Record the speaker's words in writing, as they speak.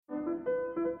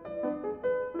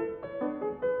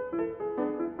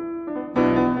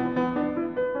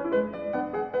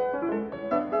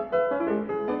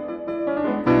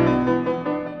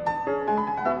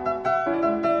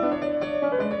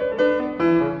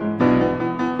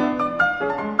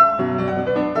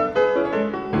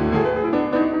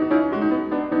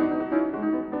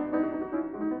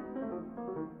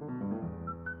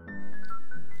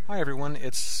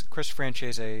It's Chris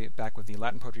Francese back with the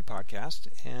Latin Poetry Podcast,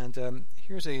 and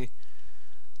here's a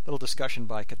little discussion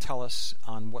by Catullus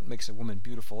on what makes a woman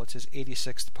beautiful. It's his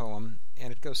 86th poem,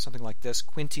 and it goes something like this.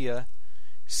 Quintia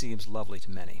seems lovely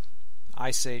to many. I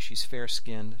say she's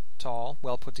fair-skinned, tall,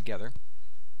 well put together.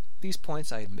 These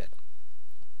points I admit.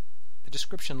 The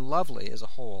description lovely as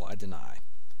a whole I deny,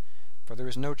 for there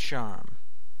is no charm.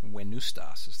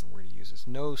 Venustas is the word he uses.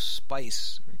 No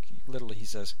spice, literally he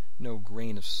says, no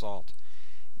grain of salt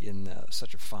in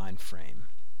such a fine frame.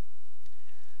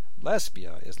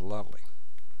 Lesbia is lovely.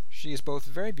 She is both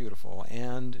very beautiful,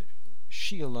 and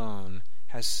she alone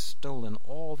has stolen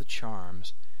all the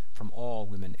charms from all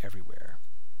women everywhere.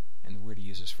 And the word he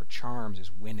uses for charms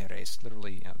is Veneres,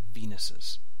 literally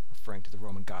Venuses, referring to the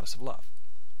Roman goddess of love.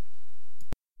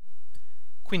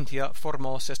 Quintia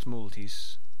formos est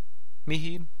multis,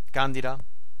 mihi candida,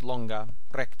 longa,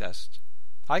 recta est,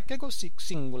 haec ego sic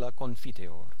singula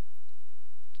confiteor.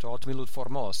 Tot milut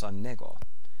formosa nego,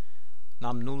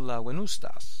 nam nulla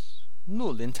venustas,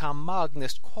 null in tam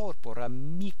magnis corpora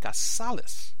mica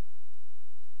salis.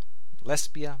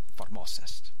 Lesbia formos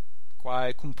est,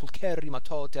 quae cum pulcherrima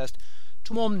tot est,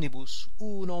 tum omnibus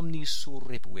un omnis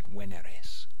surripuit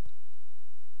Veneres.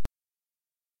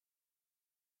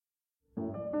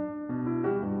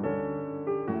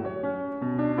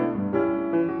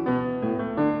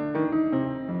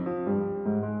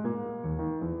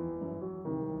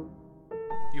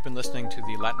 You've been listening to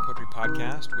the Latin Poetry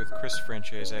Podcast with Chris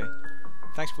Francese.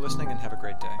 Thanks for listening and have a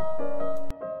great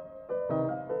day.